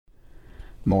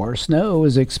More snow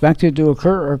is expected to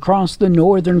occur across the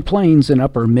northern plains and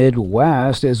upper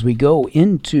Midwest as we go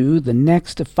into the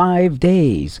next 5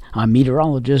 days. I'm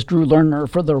meteorologist Drew Lerner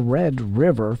for the Red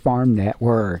River Farm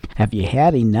Network. Have you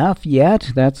had enough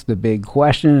yet? That's the big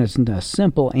question. It's a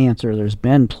simple answer. There's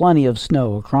been plenty of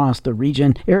snow across the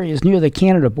region. Areas near the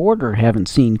Canada border haven't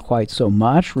seen quite so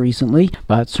much recently,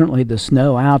 but certainly the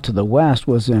snow out to the west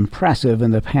was impressive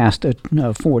in the past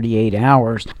 48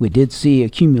 hours. We did see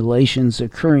accumulations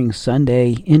occurring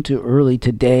Sunday into early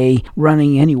today,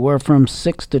 running anywhere from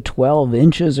 6 to 12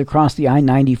 inches across the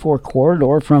I-94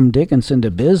 corridor from Dickinson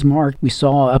to Bismarck. We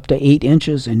saw up to 8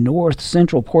 inches in north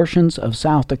central portions of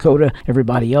South Dakota.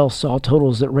 Everybody else saw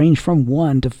totals that range from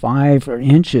 1 to 5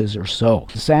 inches or so.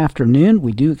 This afternoon,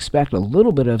 we do expect a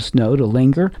little bit of snow to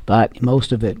linger, but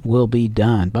most of it will be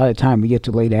done by the time we get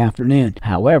to late afternoon.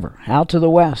 However, out to the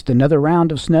west, another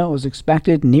round of snow is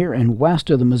expected near and west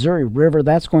of the Missouri River.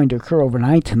 That's going to occur overnight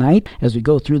tonight. As we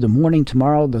go through the morning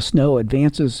tomorrow, the snow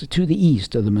advances to the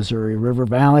east of the Missouri River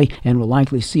Valley, and we'll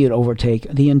likely see it overtake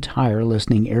the entire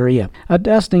listening area. A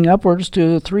dusting upwards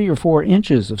to 3 or 4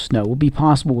 inches of snow will be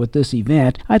possible with this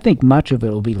event. I think much of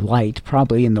it will be light,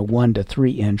 probably in the 1 to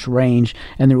 3 inch range,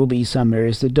 and there will be some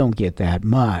areas that don't get that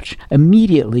much.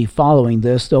 Immediately following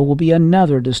this, though, will be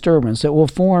another disturbance that will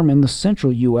form in the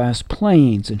central U.S.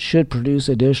 plains and should produce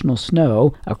additional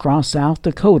snow across South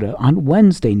Dakota on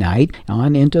Wednesday night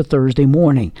on into Thursday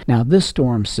morning. Now, this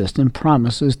storm system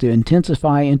promises to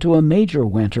intensify into a major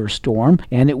winter storm,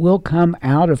 and it will come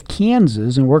out of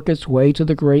Kansas and work its way to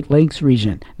the Great Lakes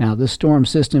region. Now, the storm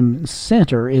system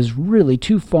center is really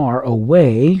too far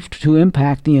away to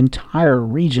impact the entire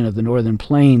region of the northern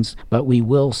plains, but we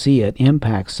will see it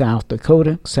impact South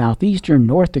Dakota, southeastern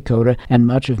North Dakota, and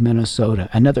much of Minnesota.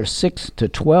 Another 6 to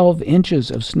 12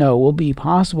 inches of snow will be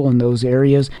possible in those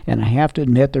areas, and I have to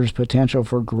admit there's potential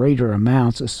for greater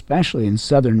amounts, especially in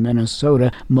southern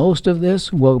Minnesota. Most of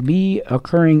this will be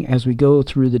occurring as we go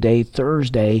through the day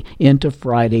Thursday into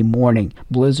Friday morning.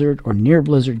 Blizzard or near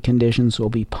blizzard conditions will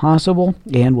be possible,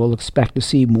 and we'll expect to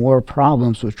see more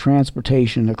problems with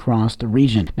transportation across the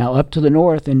region. Now, up to the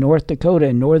north in North Dakota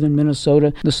and northern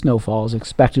Minnesota, the snowfall is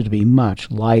expected to be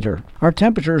much lighter. Our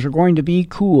temperatures are going to be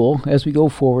cool as we go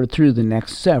forward through the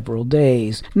next several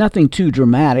days. Nothing too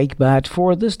dramatic, but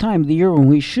for this time of the year when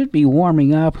we should be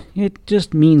warming up, it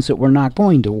just means that we're not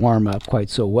going to warm up quite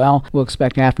so well. We'll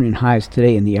expect afternoon highs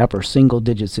today in the upper single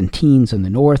digits and teens in the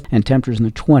north, and temperatures in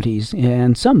the 20s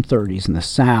and some 30s in the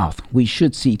south. We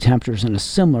should see temperatures in a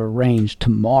similar range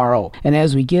tomorrow. And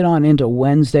as we get on into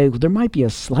Wednesday, there might be a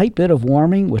slight bit of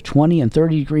warming with 20 and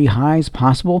 30 degree highs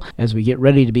possible as we get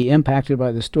ready to be impacted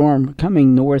by the storm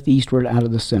coming northeastward out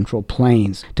of the central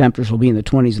plains. Temperatures will be in the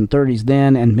 20s and 30s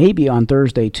then, and maybe on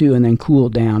Thursday too, and then cool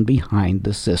down behind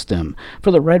the system.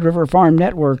 For the Red River Farm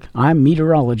Network, I'm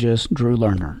meteorologist Drew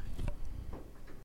Lerner.